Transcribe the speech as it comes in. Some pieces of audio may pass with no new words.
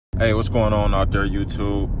Hey, what's going on out there,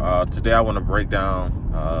 YouTube? Today I want to break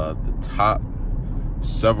down the top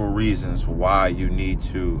several reasons why you need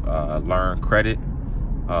to learn credit,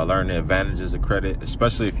 learn the advantages of credit,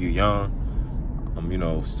 especially if you're young, you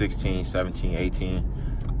know, 16, 17,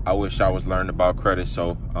 18. I wish I was learning about credit.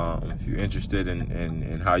 So if you're interested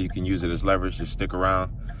in how you can use it as leverage, just stick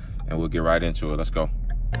around and we'll get right into it. Let's go.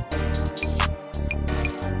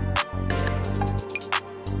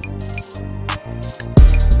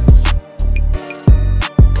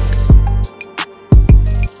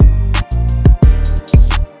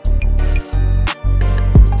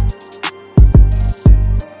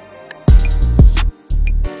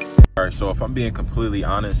 All right, so if I'm being completely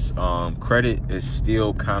honest, credit is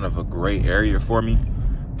still kind of a gray area for me,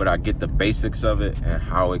 but I get the basics of it and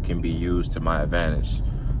how it can be used to my advantage.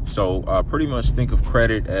 So pretty much think of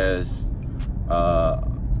credit as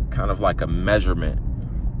kind of like a measurement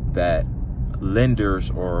that lenders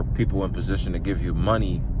or people in position to give you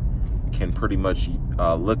money can pretty much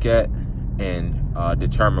look at and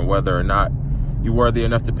determine whether or not you're worthy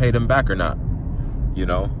enough to pay them back or not, you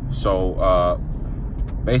know? So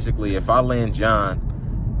basically, if I lend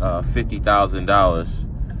John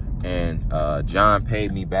 $50,000 and John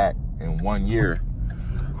paid me back in 1 year,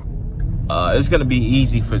 it's going to be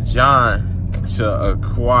easy for John to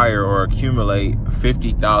acquire or accumulate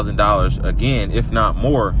 $50,000 again, if not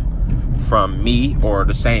more, from me or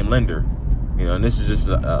the same lender. You know, and this is just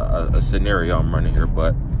a scenario I'm running here.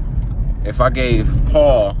 But if I gave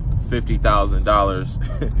Paul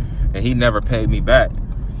 $50,000 and he never paid me back,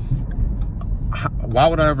 why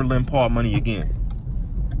would I ever lend Paul money again?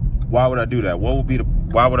 Why would I do that?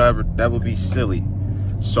 Why would I ever? That would be silly.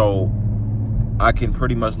 So I can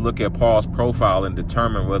pretty much look at Paul's profile and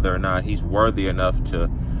determine whether or not he's worthy enough to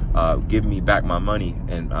give me back my money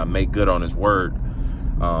and make good on his word.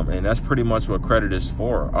 And that's pretty much what credit is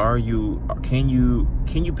for. Can you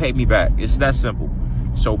pay me back? It's that simple.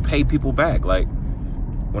 So pay people back. Like,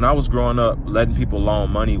 when I was growing up, letting people loan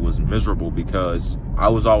money was miserable because I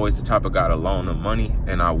was always the type of guy to loan them money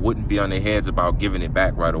and I wouldn't be on their heads about giving it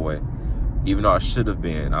back right away, even though I should have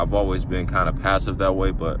been. I've always been kind of passive that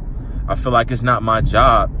way, but I feel like it's not my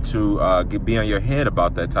job to be on your head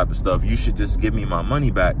about that type of stuff. You should just give me my money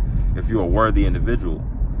back if you're a worthy individual.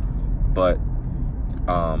 But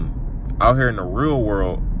out here in the real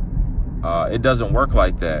world, it doesn't work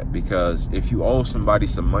like that, because if you owe somebody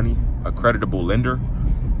some money, a creditable lender,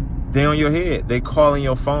 they on your head. They calling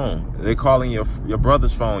your phone. They calling your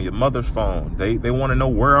brother's phone, your mother's phone. They want to know,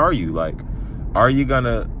 where are you? Like, are you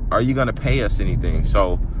gonna pay us anything?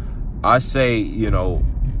 So I say, you know,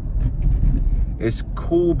 it's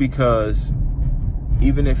cool because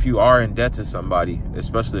even if you are in debt to somebody,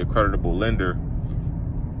 especially a creditable lender,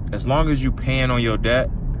 as long as you paying on your debt,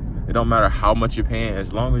 it don't matter how much you're paying,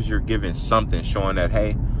 as long as you're giving something showing that,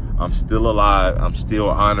 hey, I'm still alive, I'm still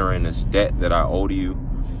honoring this debt that I owe to you.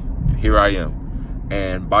 Here I am.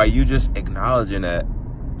 And by you just acknowledging that,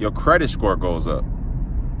 your credit score goes up.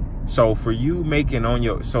 So for you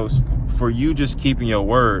for you just keeping your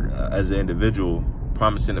word as an individual,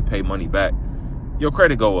 promising to pay money back, your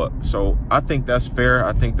credit go up. So I think that's fair.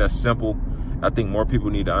 I think that's simple. I think more people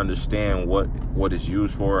need to understand what it's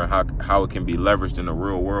used for and how it can be leveraged in the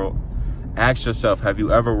real world. Ask yourself, have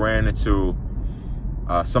you ever ran into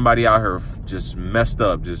somebody out here just messed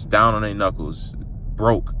up, just down on their knuckles,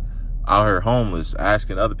 broke, out here homeless,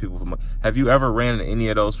 asking other people for money? Have you ever ran into any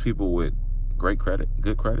of those people with great credit,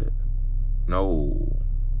 good credit? No,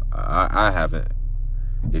 I haven't.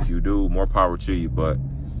 If you do, more power to you. But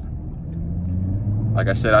like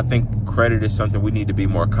I said, I think credit is something we need to be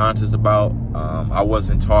more conscious about. I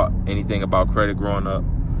wasn't taught anything about credit growing up.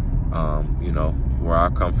 You know, where I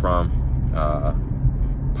come from,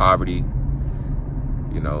 poverty,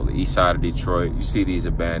 you know, the east side of Detroit. You see these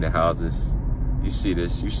abandoned houses. You see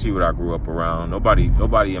this. You see what I grew up around.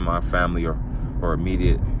 Nobody in my family or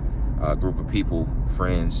immediate group of people,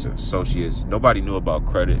 friends, associates, nobody knew about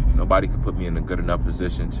credit. Nobody could put me in a good enough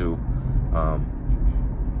position to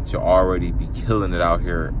already be killing it out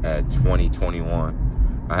here at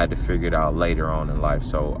 2021. I had to figure it out later on in life.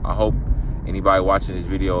 So I hope anybody watching this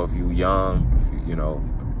video, if you young, if you know,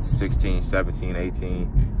 16, 17,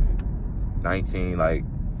 18, 19, like,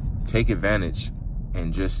 take advantage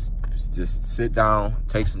and just sit down,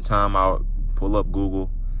 take some time out, pull up Google,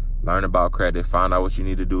 learn about credit, find out what you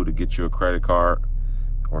need to do to get you a credit card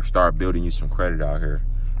or start building you some credit out here.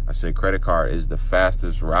 I say credit card is the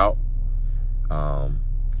fastest route.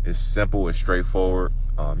 It's simple, it's straightforward.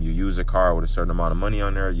 You use a card with a certain amount of money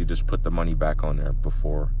on there, you just put the money back on there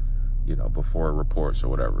before, you know, before it reports or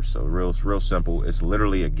whatever. So real simple. It's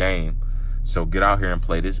literally a game. So get out here and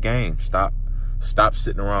play this game. Stop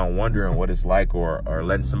sitting around wondering what it's like, or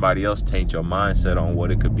letting somebody else taint your mindset on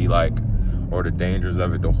what it could be like, or the dangers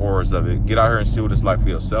of it, the horrors of it. Get out here and see what it's like for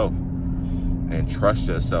yourself, and trust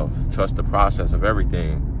yourself. Trust the process of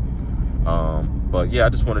everything. But yeah, I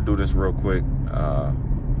just want to do this real quick.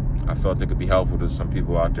 I felt it could be helpful to some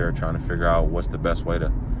people out there trying to figure out what's the best way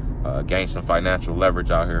to gain some financial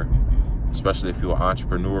leverage out here, especially if you're an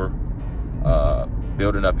entrepreneur.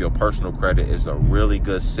 Building up your personal credit is a really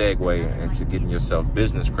good segue into getting yourself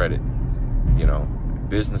business credit. You know,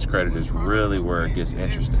 business credit is really where it gets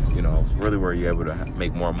interesting. You know, it's really where you're able to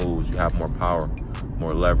make more moves. You have more power,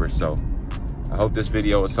 more leverage. So I hope this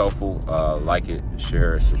video was helpful. Like it,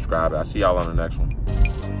 share it, subscribe. I'll see y'all on the next one.